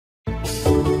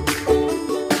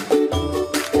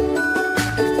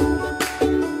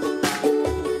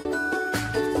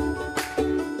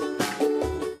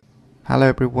Hello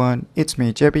everyone, it's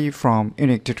me JB from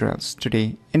UniqueTutorials.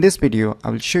 Today in this video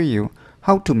I will show you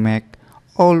how to make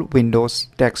all Windows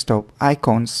desktop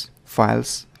icons,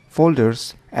 files,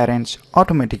 folders arrange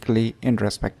automatically in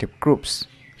respective groups.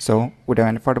 So without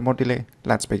any further more delay,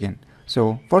 let's begin.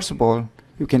 So first of all,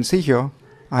 you can see here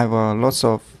I have lots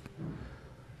of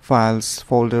files,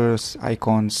 folders,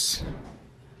 icons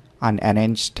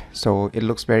unarranged, so it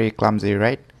looks very clumsy,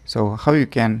 right? So how you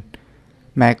can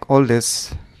make all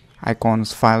this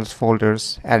icons, files,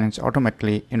 folders arrange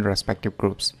automatically in respective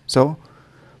groups. So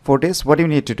for this, what you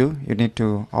need to do, you need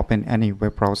to open any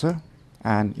web browser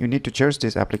and you need to search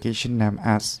this application name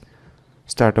as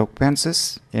Startup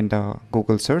Fences in the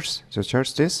Google search. So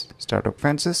search this Startup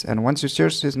Fences, and once you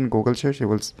search this in Google search, you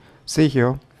will see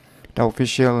here the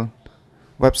official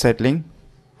website link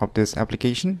of this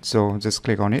application. So just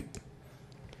click on it.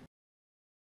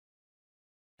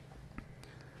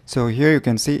 So here you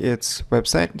can see its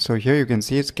website. So here you can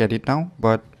see it's get it now,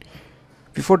 but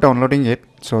before downloading it,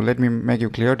 so let me make you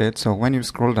clear that. So when you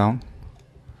scroll down,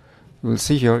 you will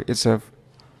see here it's a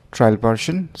trial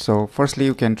version. So firstly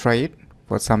you can try it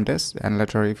for some days, and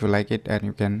later if you like it, and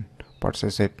you can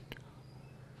purchase it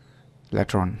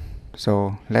later on.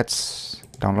 So let's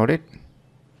download it.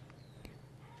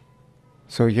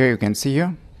 So here you can see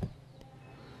here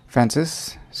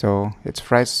Fences. So its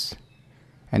price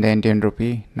and the Indian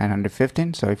rupee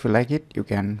 915. So if you like it, you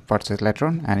can purchase later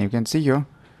on, and you can see here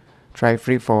try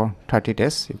free for 30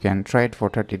 days. You can try it for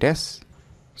 30 days.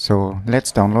 So let's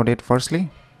download it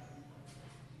firstly.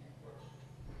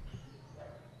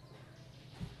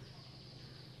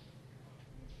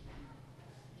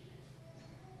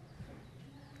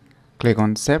 Click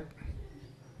on save.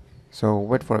 So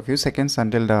wait for a few seconds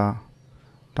until the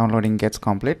downloading gets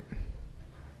complete.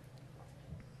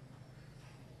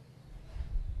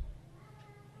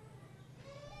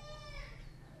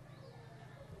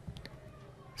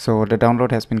 So the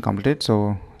download has been completed.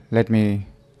 So let me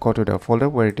go to the folder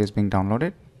where it is being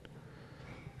downloaded.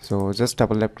 So just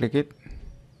double left click it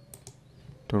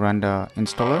to run the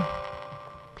installer.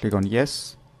 Click on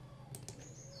yes.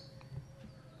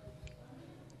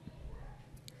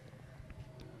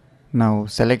 Now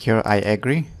select here I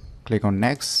agree. Click on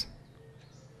next.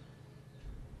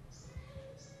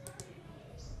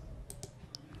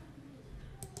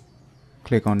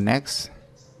 Click on next.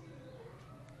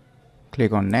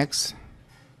 Click on next.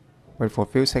 Wait for a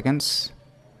few seconds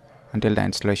until the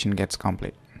installation gets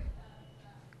complete.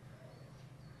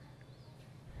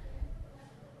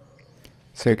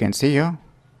 So you can see here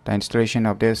the installation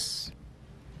of this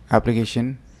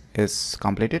application is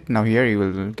completed. Now here you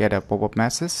will get a pop-up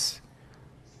message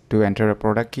to enter a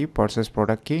product key, purchase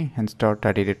product key, and start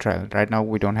 30-day trial. Right now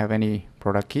we don't have any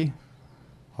product key,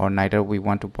 or neither we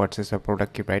want to purchase a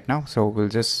product key right now, so we'll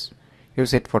just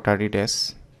use it for 30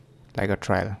 days like a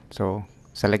trial. So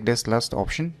select this last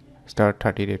option, start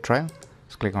 30-day trial.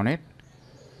 Just click on it.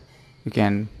 You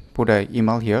can put an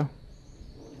email here.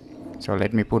 So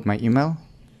let me put my email.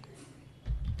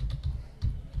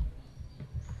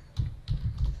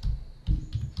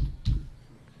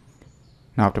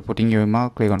 Now after putting your email,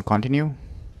 click on continue.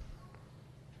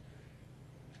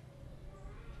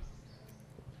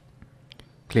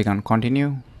 Click on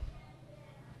continue.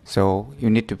 So you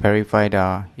need to verify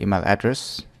the email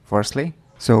address firstly.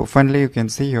 So finally you can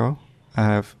see here I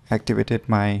have activated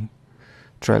my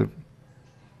trial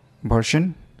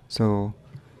version. So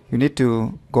you need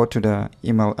to go to the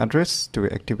email address to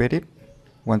activate it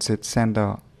once it sends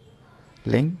the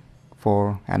link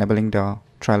for enabling the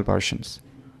trial versions.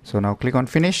 So now click on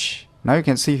finish. Now you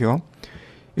can see here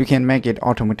you can make it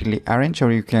automatically arrange,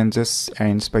 or you can just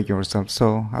arrange by yourself.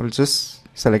 So I will just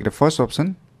select the first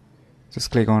option. Just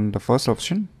click on the first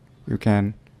option. You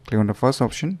can click on the first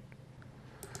option.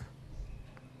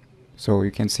 So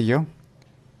you can see here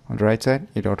on the right side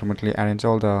it automatically arranges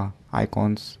all the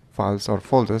icons, files or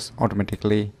folders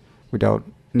automatically without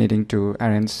needing to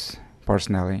arrange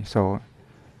personally. So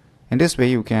in this way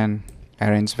you can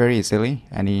arrange very easily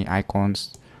any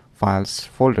icons, files,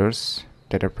 folders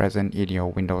that are present in your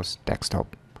Windows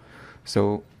desktop.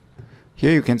 So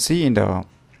here you can see in the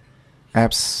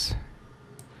apps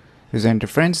user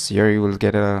interface, here you will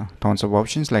get tons of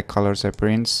options like colors,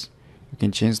 appearance. You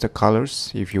can change the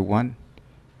colors if you want.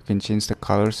 You can change the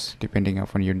colors depending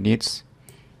upon your needs.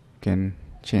 You can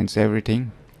change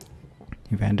everything.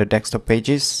 You can enter desktop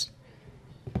pages.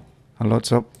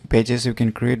 Lots of pages you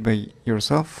can create by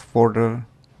yourself. For the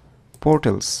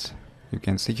portals, you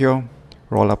can see here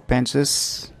roll up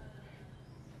pages,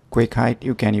 quick hide.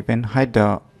 You can even hide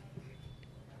the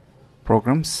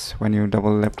programs when you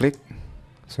double left click,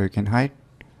 so you can hide.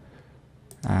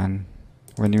 And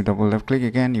When you double left click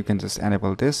again, you can just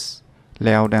enable this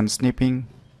layout and snipping.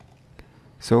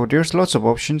 So there's lots of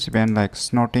options even like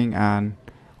sorting and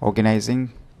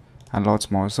organizing and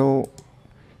lots more. So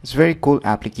it's very cool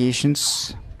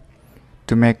applications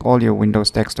to make all your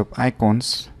Windows desktop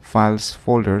icons, files,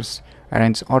 folders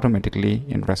arrange automatically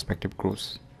in respective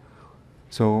groups.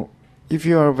 So if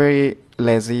you are very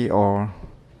lazy or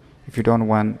if you don't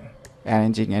want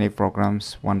arranging any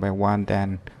programs one by one,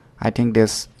 then I think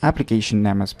this application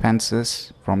named as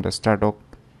Pencils from the startup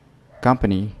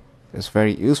company is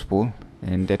very useful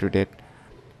in day-to-day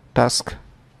task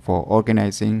for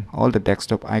organizing all the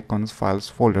desktop icons, files,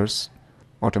 folders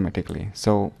automatically.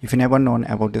 So if you never known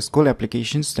about this cool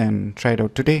applications, then try it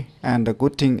out today. And the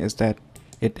good thing is that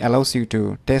it allows you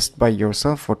to test by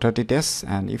yourself for 30 days,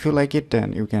 and if you like it,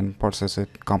 then you can process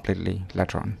it completely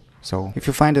later on. So if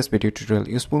you find this video tutorial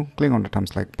useful, click on the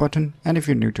thumbs like button, and if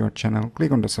you're new to our channel,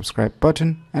 click on the subscribe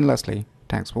button, and lastly,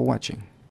 thanks for watching.